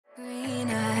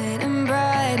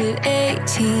at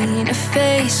 18, a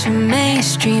face from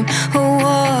mainstream, a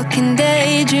walking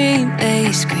daydream.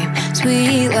 They scream,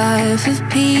 sweet life of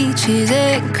peaches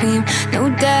and cream. No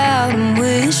doubt I'm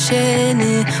wishing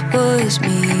it was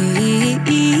me.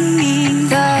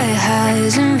 Thigh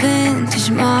highs and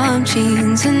vintage mom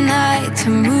jeans, a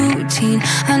nighttime routine.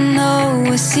 I know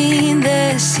I've seen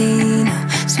this scene,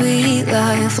 sweet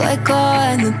life like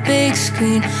on the big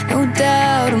screen. No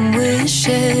doubt I'm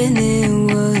wishing it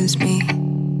was me.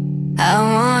 I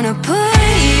wanna put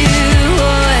you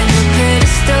on a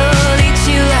pedestal, eat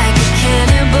you like a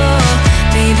cannibal.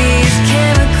 Maybe it's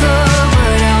chemical,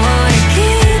 but I wanna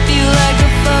keep you like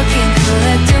a fucking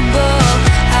collectible.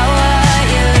 How are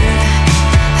you?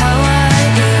 How are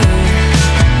you?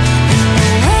 And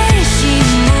the way she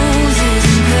moves is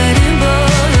incredible,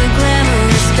 the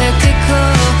glamorous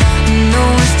spectacle. You know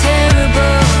it's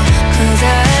terrible, 'cause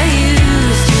I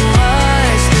used to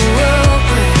watch the world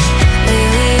burn.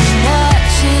 Lately I'm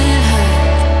watching her.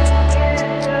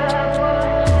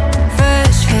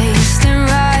 Fresh-faced and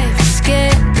ripe for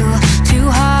scandal, too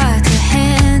hard to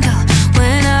handle.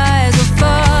 When eyes will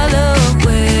follow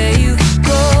where you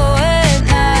go at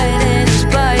night, and it's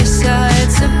by your side,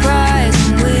 surprise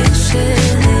and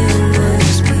wishing it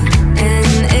was me. And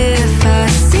if I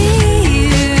see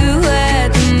you at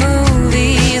the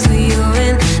movies, where you're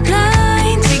in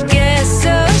line to get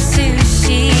some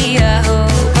sushi, I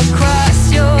hope I cross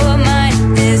your mind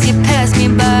as you pass me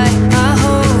by. I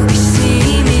hope you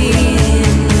see me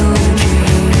in your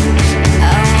dreams.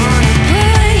 I wanna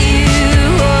put you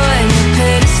on a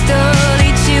pedestal,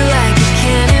 eat you like a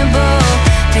cannibal.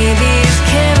 Maybe it's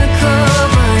chemical,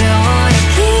 but I wanna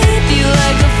keep you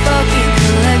like a fucking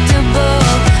collectible.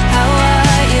 How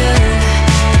are you?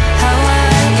 How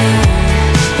are you?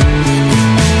 And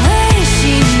the way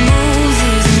she moves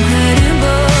is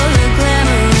incredible, the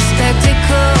glamorous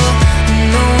spectacle. I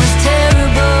know it's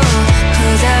terrible,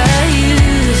 'cause I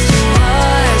used to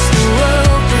watch the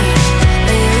world burn.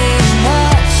 Lately I'm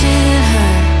watching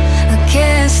her, I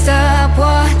can't stop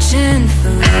watching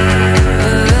Fern.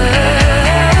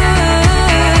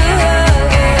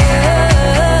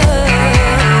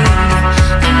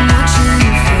 I'm watching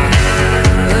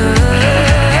Fern.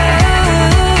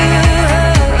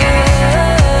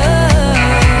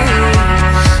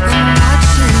 I'm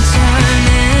watching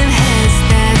turning heads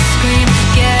that scream,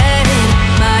 get in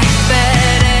my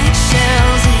bed,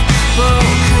 eggshells and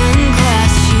broken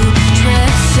glass. You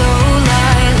tread so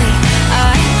lightly,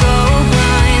 I go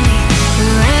blindly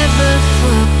wherever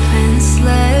footprints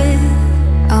led.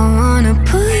 I wanna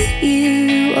put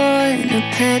you on a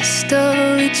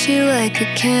pedestal, eat you like a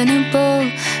cannibal.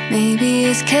 Maybe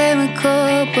it's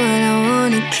chemical, but I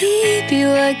wanna keep you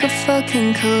like a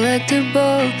fucking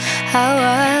collectible. How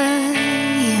are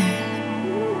you?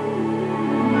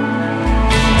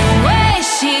 The way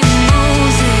she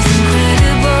moves is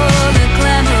incredible, the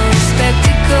glamorous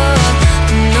spectacle.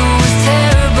 I know it's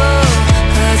terrible,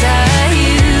 'cause I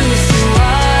used to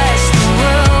watch the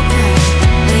world burn.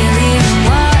 Lately I'm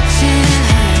watching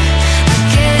her, I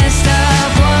can't stop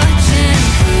watching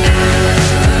her.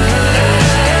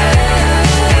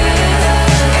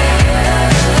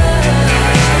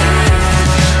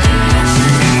 I'm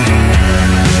watching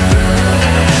her.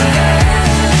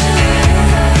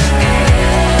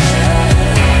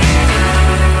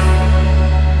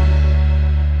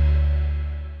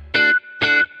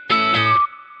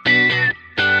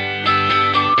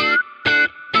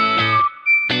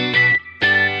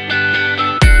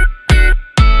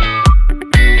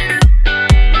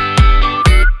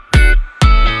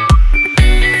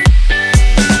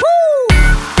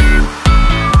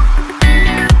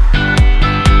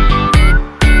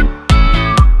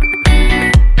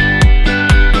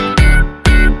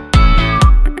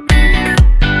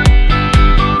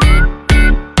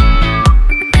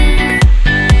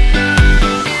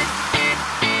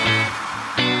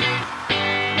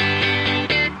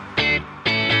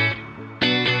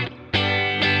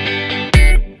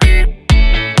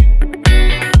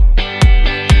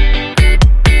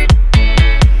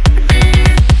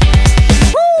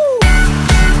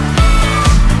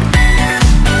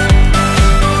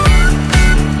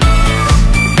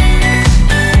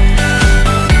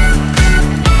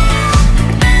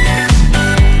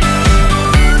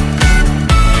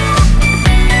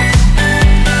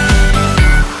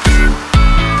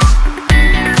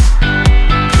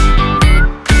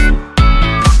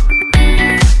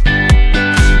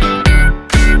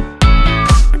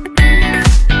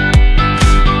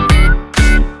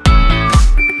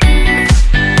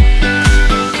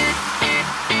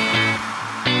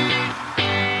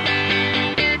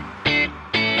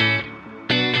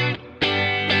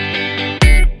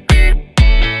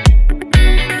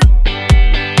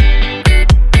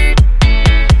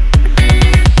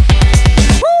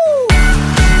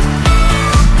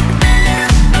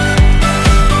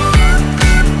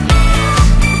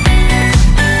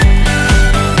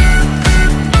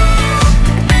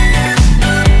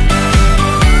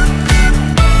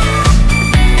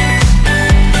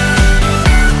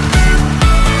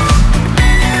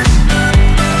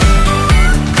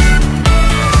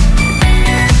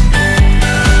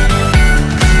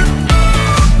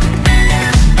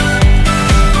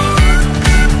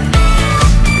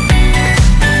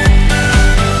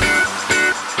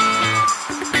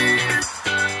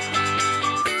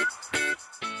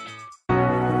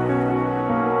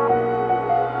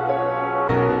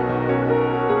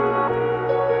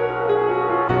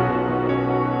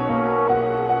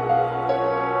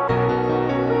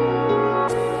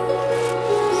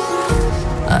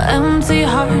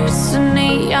 hearts and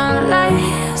neon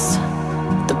lights.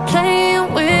 They're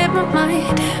playing with my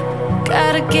mind.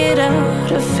 Gotta get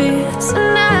out of here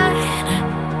tonight.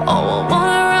 Oh, I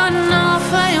wanna run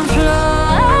off and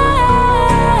fly.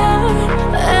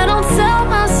 And I'll tell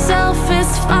myself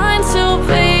it's fine to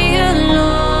be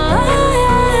alone,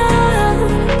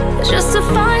 just to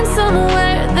find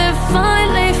somewhere that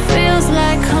finally feels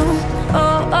like home.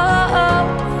 Oh, oh, oh.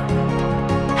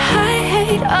 I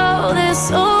hate all this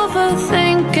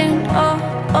overthinking. Oh,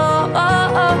 oh,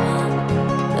 oh, oh.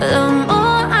 The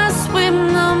more I swim,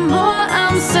 the more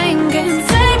I'm sinking.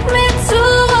 Take me to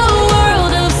a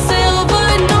world of silver.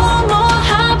 No more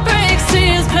heartbreaks,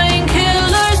 tears,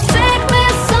 painkillers. Take me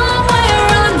somewhere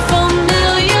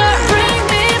unfamiliar. Bring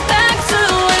me back to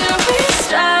where we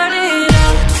started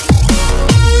out.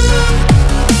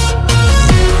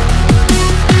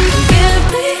 Get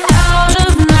me out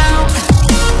of now,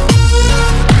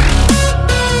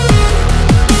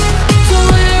 to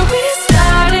where we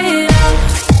started out.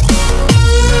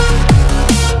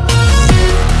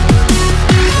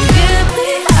 Get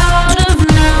me out of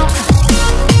now,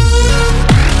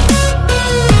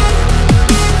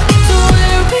 to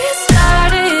where we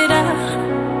started out.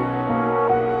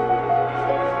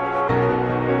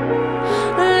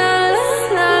 La la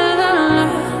la la la,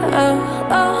 oh,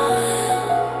 oh.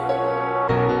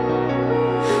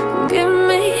 Get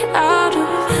me out of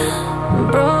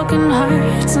broken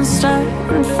hearts and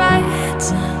starting fights,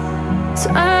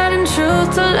 turning truth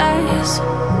to lies.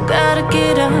 Gotta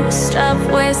get up, stop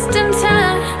wasting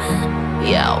time.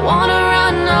 Yeah, I wanna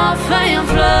run off and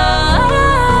fly.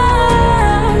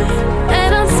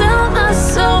 And I'll tell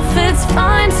myself it's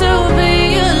fine to be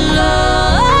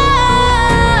alone,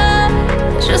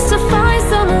 just to find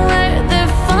somewhere that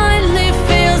finally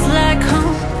feels like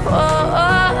home. Oh,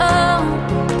 oh, oh.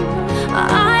 I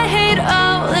hate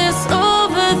all this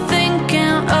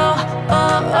overthinking. Oh,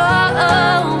 oh, oh,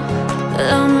 oh.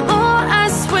 The more I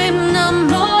swim, the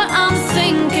more I'm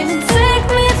sinking. Take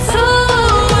me to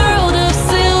a world of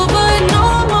silver. No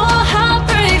more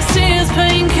heartbreaks, tears,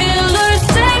 painkillers.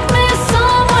 Take me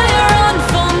somewhere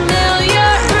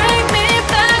unfamiliar. Bring me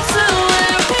back to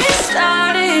where we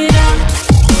started out.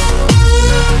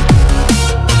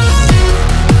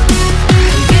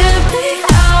 Get me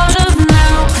out of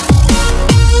now,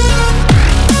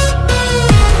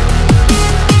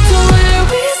 to where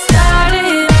we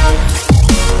started out.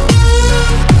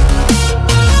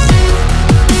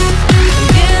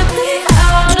 Get me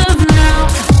out of now,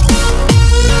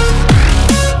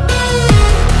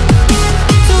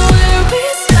 to where we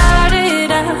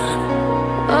started out.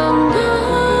 Oh no,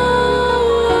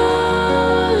 oh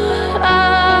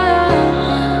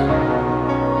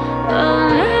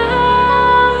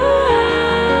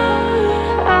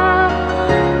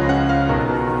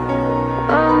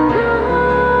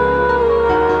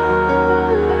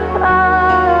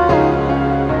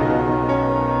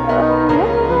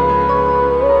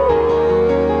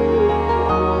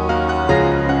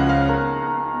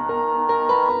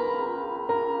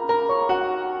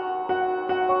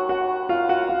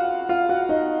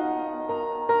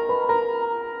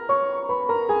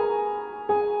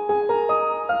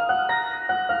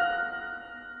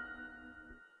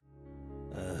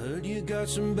I heard you got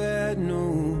some bad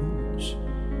news.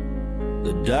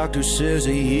 The doctor says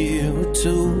a year or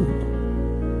two,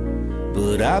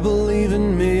 but I believe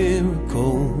in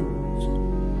miracles.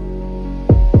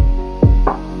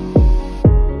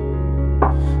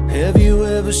 Have you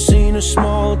ever seen a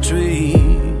small tree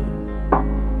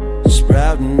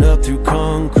sprouting up through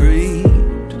concrete?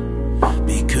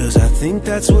 Because I think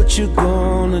that's what you're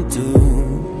gonna do.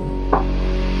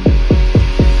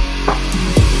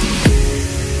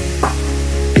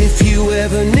 If you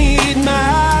ever need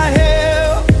my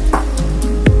help,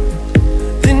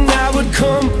 then I would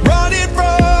come running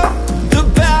from the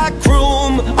back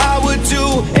room. I would do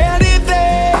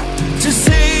anything to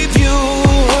save you,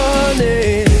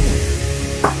 honey.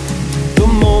 The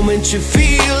moment you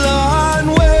feel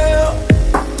unwell,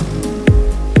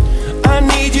 I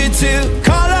need you to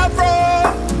call out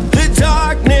from the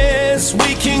darkness.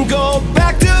 We can go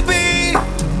back to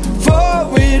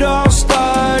before it all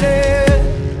started.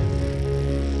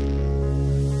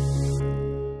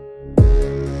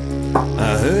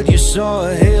 I heard you saw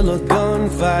a hail of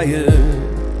gunfire,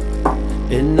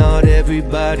 and not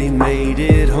everybody made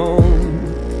it home.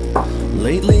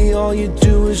 Lately all you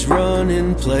do is run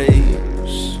in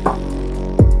place,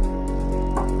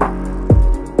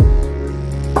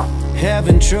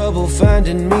 having trouble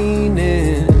finding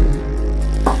meaning,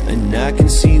 and I can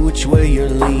see which way you're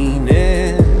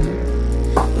leaning.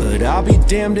 But I'll be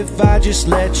damned if I just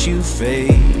let you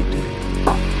fade.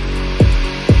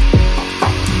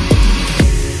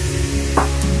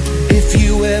 If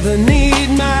you ever need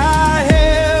my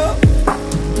help,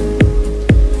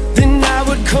 then I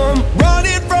would come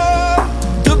running from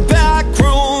the back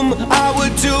room. I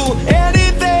would do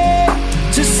anything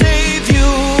to save you,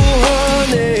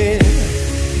 honey.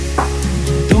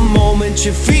 The moment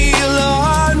you feel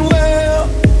unwell,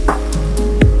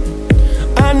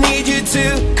 I need you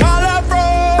to call out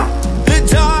from the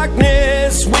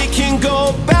darkness. We can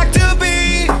go back to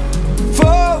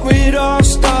before it all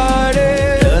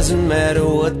started. Doesn't matter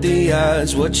what the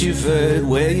odds, what you've heard,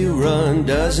 where you run.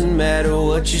 Doesn't matter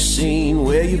what you've seen,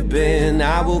 where you've been.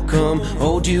 I will come,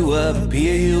 hold you up,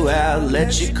 hear you out,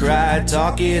 let you cry,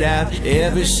 talk it out.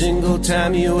 Every single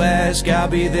time you ask, I'll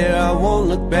be there, I won't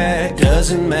look back.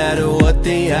 Doesn't matter what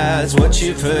the odds, what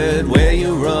you've heard, where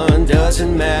you run.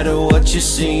 Doesn't matter what you've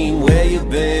seen, where you've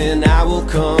been. I will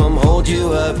come, hold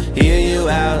you up, hear you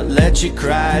out, let you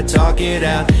cry, talk it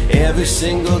out. Every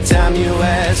single time you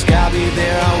ask, I'll be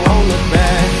there, I won't look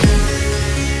back.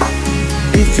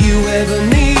 If you ever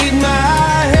need